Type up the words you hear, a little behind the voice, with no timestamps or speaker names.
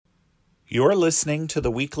You're listening to the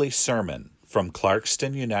weekly sermon from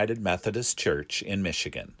Clarkston United Methodist Church in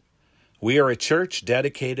Michigan. We are a church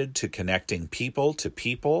dedicated to connecting people to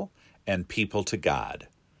people and people to God.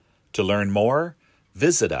 To learn more,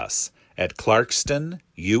 visit us at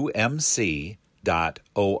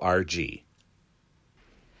clarkstonumc.org.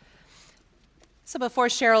 So before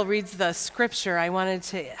Cheryl reads the scripture, I wanted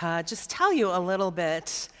to just tell you a little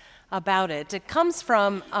bit about it. It comes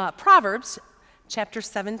from Proverbs chapter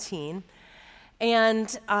 17.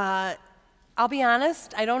 And I'll be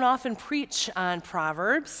honest, I don't often preach on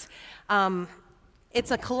Proverbs. It's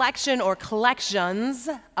a collection or collections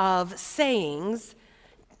of sayings,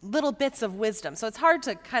 little bits of wisdom. So it's hard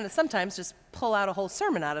to kind of sometimes just pull out a whole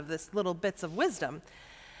sermon out of this little bits of wisdom.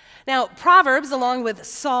 Now, Proverbs, along with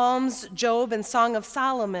Psalms, Job, and Song of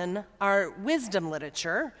Solomon, are wisdom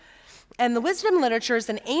literature. And the wisdom literature is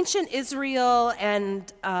an ancient Israel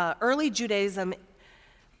and early Judaism,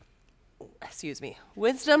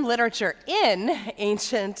 wisdom literature in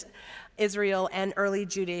ancient Israel and early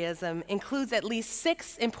Judaism includes at least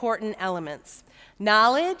 6 important elements: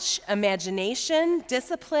 knowledge, imagination,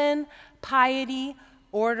 discipline, piety,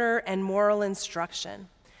 order, and moral instruction.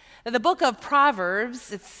 Now, the book of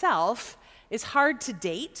Proverbs itself is hard to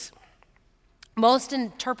date. Most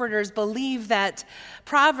interpreters believe that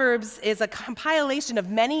Proverbs is a compilation of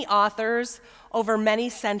many authors over many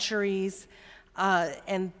centuries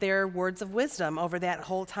and their words of wisdom over that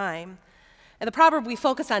whole time. And the proverb we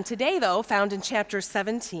focus on today, though, found in chapter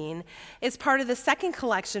 17, is part of the second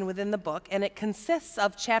collection within the book, and it consists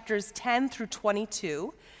of chapters 10 through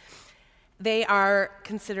 22. They are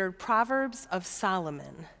considered Proverbs of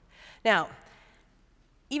Solomon. Now,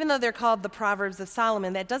 even though they're called the Proverbs of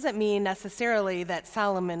Solomon, that doesn't mean necessarily that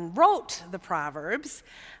Solomon wrote the Proverbs.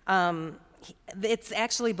 It's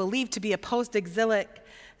actually believed to be a post-exilic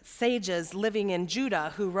sages living in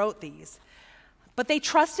Judah who wrote these. But they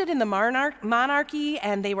trusted in the monarchy,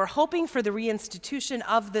 and they were hoping for the reinstitution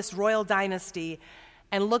of this royal dynasty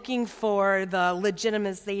and looking for the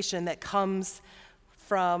legitimization that comes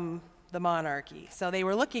from the monarchy. So they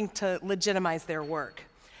were looking to legitimize their work.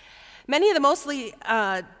 Many of the mostly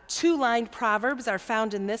two-lined proverbs are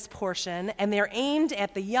found in this portion, and they're aimed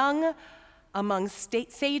at the young among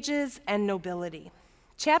sages and nobility.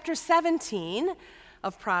 Chapter 17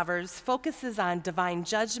 of Proverbs focuses on divine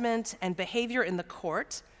judgment and behavior in the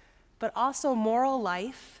court, but also moral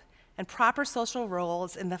life and proper social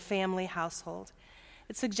roles in the family household.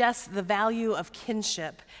 It suggests the value of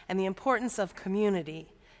kinship and the importance of community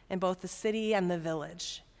in both the city and the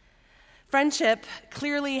village. Friendship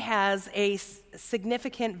clearly has a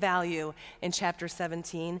significant value in chapter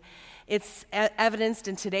 17. It's evidenced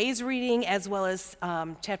in today's reading as well as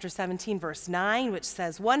chapter 17, verse 9, which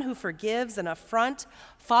says, "One who forgives an affront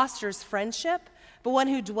fosters friendship, but one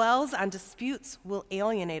who dwells on disputes will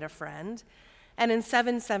alienate a friend." And in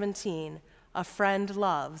 7:17, "A friend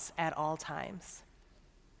loves at all times."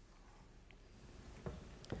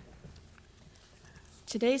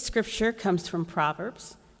 Today's scripture comes from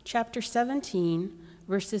Proverbs chapter 17,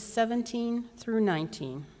 verses 17 through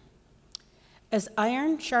 19. As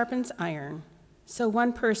iron sharpens iron, so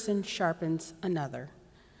one person sharpens another.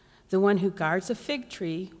 The one who guards a fig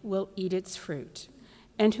tree will eat its fruit,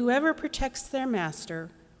 and whoever protects their master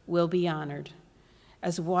will be honored.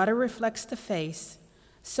 As water reflects the face,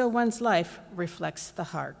 so one's life reflects the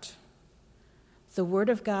heart. The word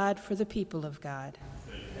of God for the people of God.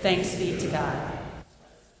 Thanks be to God.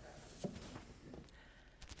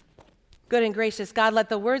 Good and gracious God, let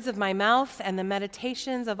the words of my mouth and the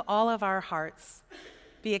meditations of all of our hearts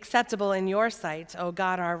be acceptable in your sight, O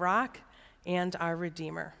God, our rock and our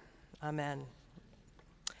Redeemer. Amen.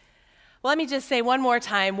 Well, let me just say one more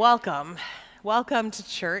time, welcome. Welcome to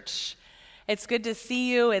church. It's good to see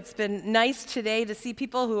you. It's been nice today to see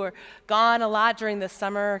people who are gone a lot during the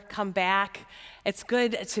summer come back. It's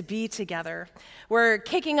good to be together. We're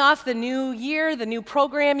kicking off the new year, the new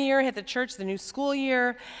program year at the church, the new school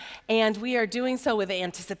year, and we are doing so with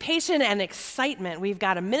anticipation and excitement. We've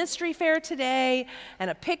got a ministry fair today and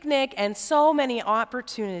a picnic and so many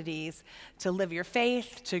opportunities to live your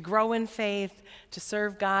faith, to grow in faith, to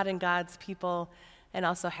serve God and God's people, and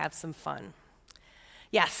also have some fun.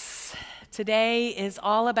 Yes, today is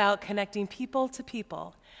all about connecting people to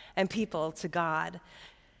people and people to God.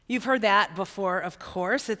 You've heard that before, of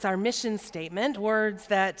course. It's our mission statement, words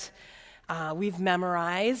that we've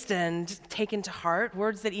memorized and taken to heart,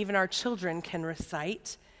 words that even our children can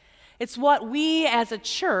recite. It's what we as a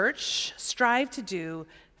church strive to do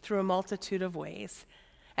through a multitude of ways.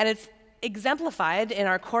 And it's exemplified in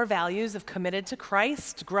our core values of committed to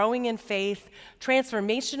Christ, growing in faith,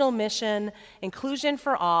 transformational mission, inclusion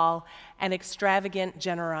for all, and extravagant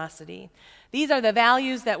generosity. These are the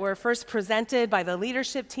values that were first presented by the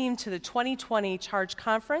leadership team to the 2020 Charge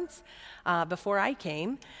Conference before I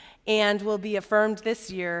came, and will be affirmed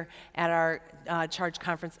this year at our Charge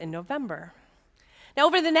Conference in November. Now,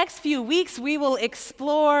 over the next few weeks, we will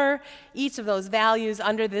explore each of those values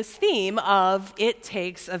under this theme of It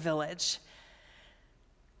Takes a Village.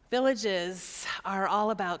 Villages are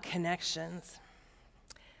all about connections,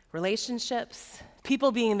 relationships,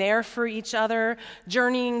 people being there for each other,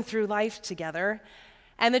 journeying through life together.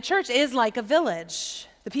 And the church is like a village.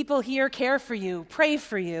 The people here care for you, pray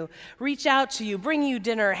for you, reach out to you, bring you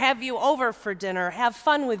dinner, have you over for dinner, have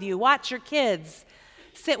fun with you, watch your kids,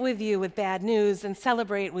 sit with you with bad news, and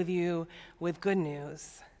celebrate with you with good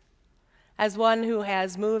news. As one who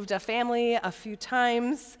has moved a family a few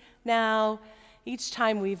times now, each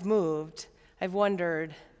time we've moved, I've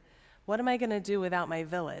wondered, what am I going to do without my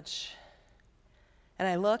village? And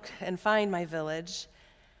I look and find my village,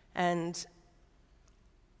 and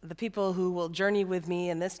the people who will journey with me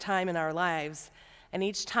in this time in our lives, and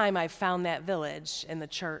each time I've found that village in the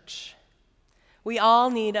church. We all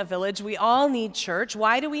need a village. We all need church.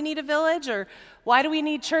 Why do we need a village, or why do we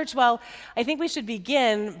need church? Well, I think we should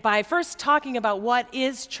begin by first talking about what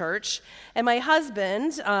is church. And my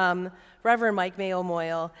husband, Reverend Mike Mayo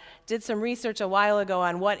Moyle, did some research a while ago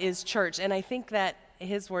on what is church, and I think that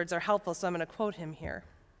his words are helpful, so I'm going to quote him here.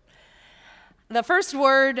 The first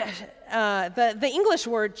word, the English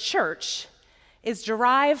word church, is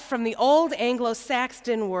derived from the Old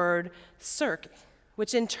Anglo-Saxon word circ,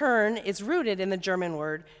 which in turn is rooted in the German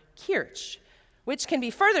word Kirche, which can be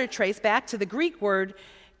further traced back to the Greek word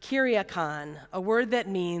kyriakon, a word that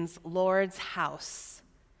means Lord's house,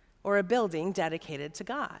 or a building dedicated to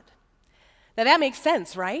God. Now that makes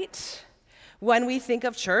sense, right? When we think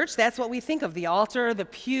of church, that's what we think of: the altar, the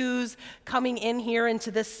pews, coming in here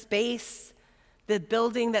into this space, the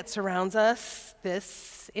building that surrounds us.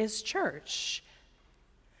 This is church.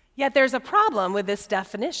 Yet there's a problem with this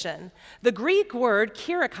definition. The Greek word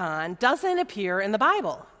kyriakon doesn't appear in the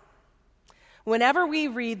Bible. Whenever we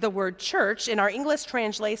read the word church in our English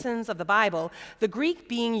translations of the Bible, the Greek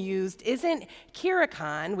being used isn't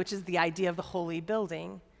kyriakon, which is the idea of the holy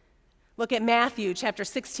building. Look at Matthew chapter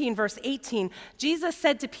 16, verse 18. Jesus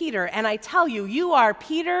said to Peter, "And I tell you, you are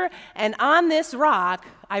Peter, and on this rock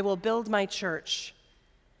I will build my church."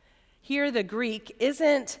 Here the Greek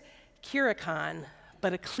isn't kyriakon,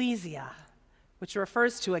 but ecclesia, which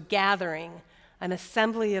refers to a gathering, an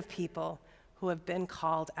assembly of people who have been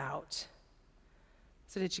called out.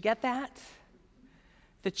 So did you get that?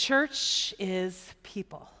 The church is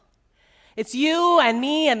people. It's you and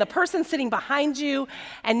me and the person sitting behind you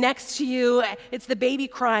and next to you. It's the baby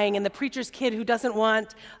crying and the preacher's kid who doesn't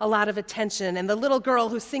want a lot of attention, and the little girl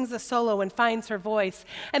who sings a solo and finds her voice,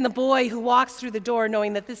 and the boy who walks through the door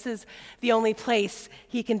knowing that this is the only place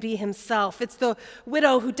he can be himself. It's the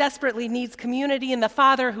widow who desperately needs community and the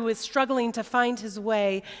father who is struggling to find his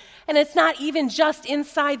way. And it's not even just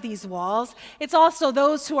inside these walls. It's also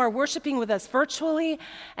those who are worshiping with us virtually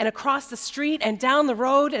and across the street and down the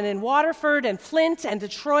road and in Waterford and Flint and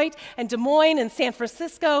Detroit and Des Moines and San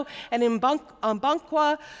Francisco and in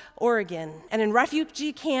Umpqua, Oregon, and in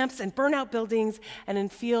refugee camps and burnout buildings and in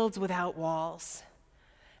fields without walls.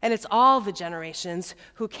 And it's all the generations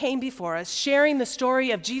who came before us, sharing the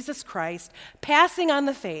story of Jesus Christ, passing on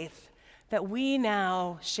the faith that we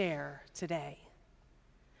now share today.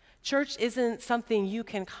 Church isn't something you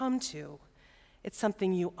can come to. It's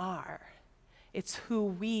something you are. It's who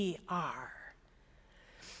we are.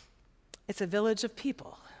 It's a village of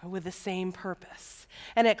people with the same purpose.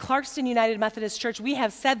 And at Clarkston United Methodist Church, we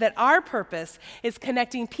have said that our purpose is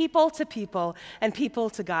connecting people to people and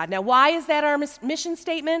people to God. Now, why is that our mission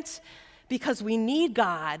statement? Because we need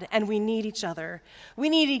God and we need each other. We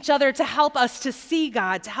need each other to help us to see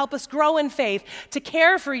God, to help us grow in faith, to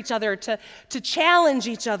care for each other, to challenge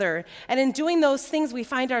each other. And in doing those things, we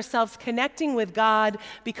find ourselves connecting with God,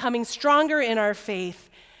 becoming stronger in our faith,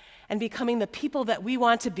 and becoming the people that we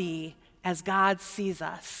want to be as God sees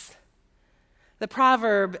us. The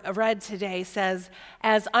proverb read today says,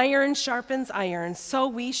 "As iron sharpens iron, so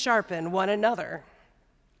we sharpen one another."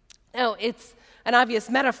 Now, it's an obvious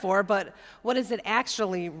metaphor, but what does it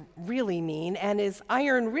actually really mean? And is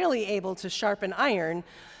iron really able to sharpen iron?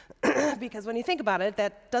 Because when you think about it,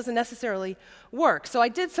 that doesn't necessarily work. So I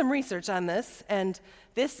did some research on this, and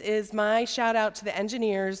this is my shout out to the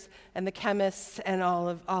engineers and the chemists and all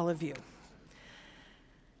of you.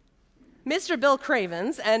 Mr. Bill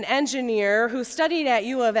Cravens, an engineer who studied at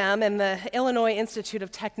U of M and the Illinois Institute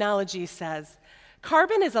of Technology, says,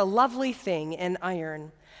 "Carbon is a lovely thing in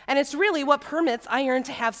iron, and it's really what permits iron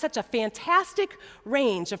to have such a fantastic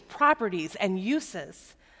range of properties and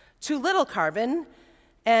uses. Too little carbon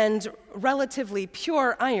and relatively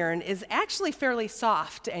pure iron is actually fairly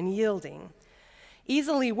soft and yielding,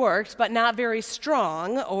 easily worked but not very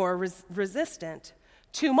strong or resistant.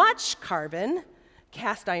 Too much carbon,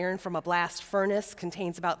 cast iron from a blast furnace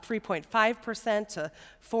contains about 3.5% to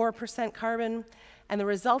 4% carbon, and the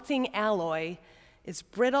resulting alloy is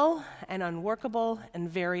brittle and unworkable and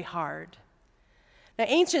very hard." Now,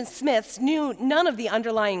 ancient smiths knew none of the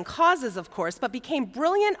underlying causes, of course, but became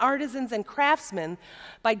brilliant artisans and craftsmen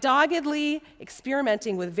by doggedly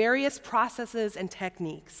experimenting with various processes and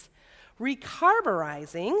techniques.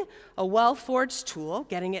 Recarburizing a well-forged tool,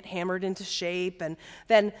 getting it hammered into shape, and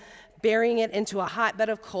then burying it into a hotbed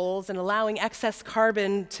of coals and allowing excess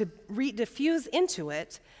carbon to diffuse into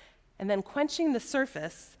it, and then quenching the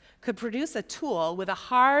surface, could produce a tool with a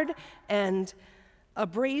hard and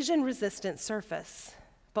abrasion-resistant surface,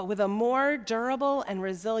 but with a more durable and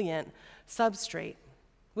resilient substrate.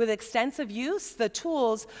 With extensive use, the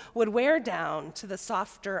tools would wear down to the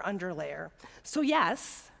softer underlayer. So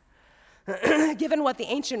yes, given what the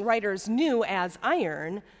ancient writers knew as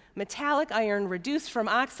iron, metallic iron reduced from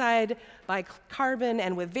oxide by carbon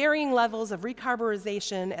and with varying levels of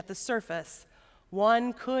recarburization at the surface,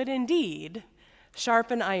 one could indeed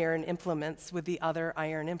sharpen iron implements with the other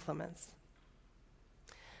iron implements.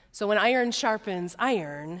 So when iron sharpens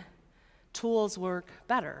iron, tools work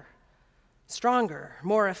better, stronger,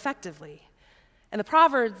 more effectively. And the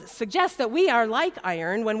Proverbs suggest that we are like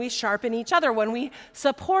iron when we sharpen each other, when we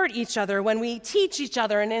support each other, when we teach each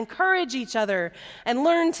other and encourage each other and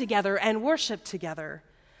learn together and worship together.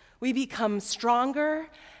 We become stronger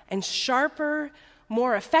and sharper,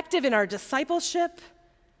 more effective in our discipleship,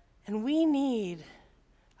 and we need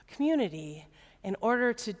a community in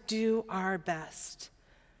order to do our best.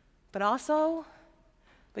 But also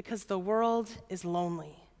because the world is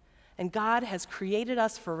lonely. And God has created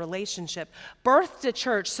us for relationship, birthed a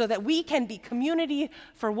church so that we can be community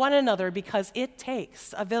for one another because it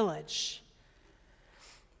takes a village.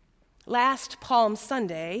 Last Palm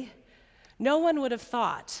Sunday, no one would have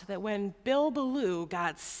thought that when Bill Ballou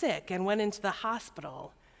got sick and went into the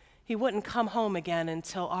hospital, he wouldn't come home again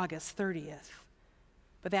until August 30th.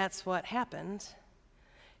 But that's what happened.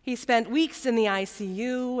 He spent weeks in the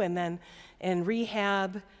ICU and then in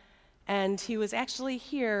rehab, and he was actually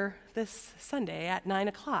here this Sunday at 9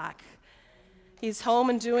 o'clock. He's home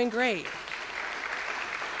and doing great.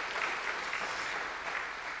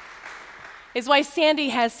 His wife Sandy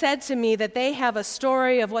has said to me that they have a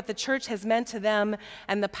story of what the church has meant to them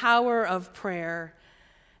and the power of prayer.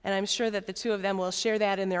 And I'm sure that the two of them will share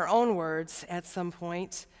that in their own words at some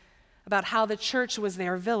point about how the church was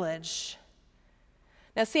their village.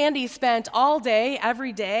 Now, Sandy spent all day,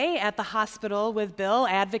 every day at the hospital with Bill,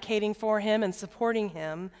 advocating for him and supporting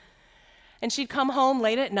him. And she'd come home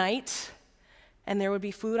late at night, and there would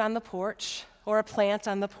be food on the porch or a plant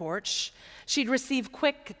on the porch. She'd receive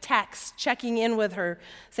quick texts checking in with her,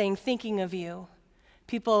 saying, "Thinking of you."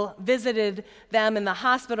 People visited them in the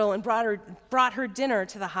hospital and brought her dinner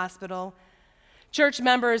to the hospital. Church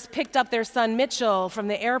members picked up their son Mitchell from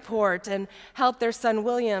the airport and helped their son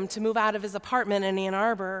William to move out of his apartment in Ann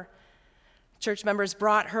Arbor. Church members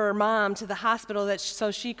brought her mom to the hospital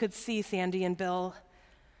so she could see Sandy and Bill.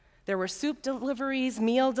 There were soup deliveries,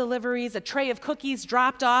 meal deliveries, a tray of cookies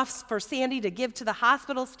dropped off for Sandy to give to the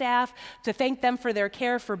hospital staff to thank them for their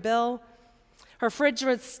care for Bill. Her fridge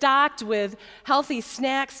was stocked with healthy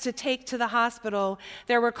snacks to take to the hospital.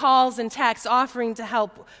 There were calls and texts offering to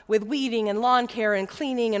help with weeding and lawn care and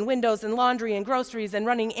cleaning and windows and laundry and groceries and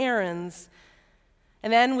running errands.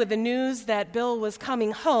 And then with the news that Bill was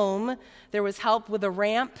coming home, there was help with a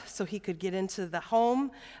ramp so he could get into the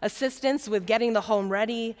home, assistance with getting the home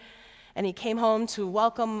ready, and he came home to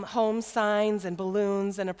welcome home signs and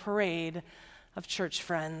balloons and a parade of church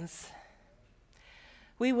friends.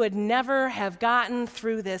 We would never have gotten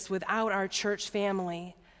through this without our church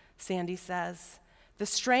family, Sandy says. The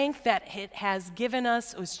strength that it has given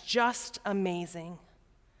us was just amazing.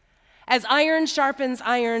 As iron sharpens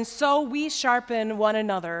iron, so we sharpen one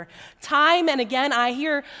another. Time and again, I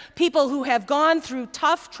hear people who have gone through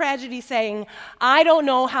tough tragedy saying, "I don't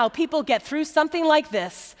know how people get through something like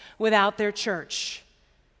this without their church."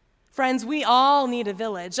 Friends, we all need a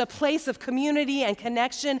village, a place of community and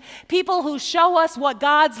connection, people who show us what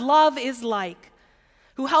God's love is like,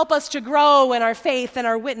 who help us to grow in our faith and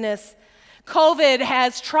our witness. COVID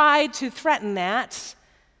has tried to threaten that.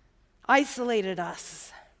 isolated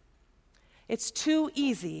us. It's too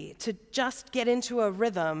easy to just get into a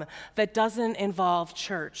rhythm that doesn't involve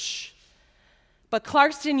church. But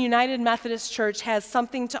Clarkston United Methodist Church has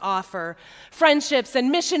something to offer: friendships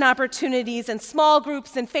and mission opportunities and small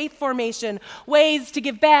groups and faith formation, ways to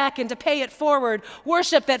give back and to pay it forward,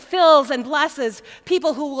 worship that fills and blesses,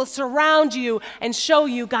 people who will surround you and show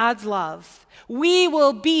you God's love. We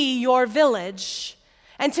will be your village,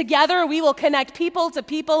 and together we will connect people to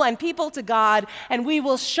people and people to God, and we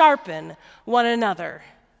will sharpen one another.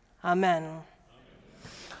 Amen.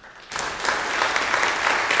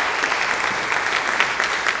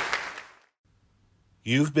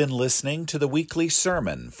 You've been listening to the weekly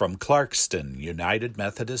sermon from Clarkston United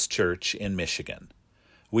Methodist Church in Michigan.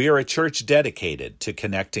 We are a church dedicated to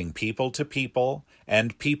connecting people to people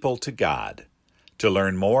and people to God. To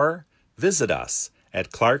learn more, visit us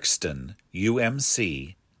at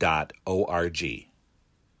clarkstonumc.org.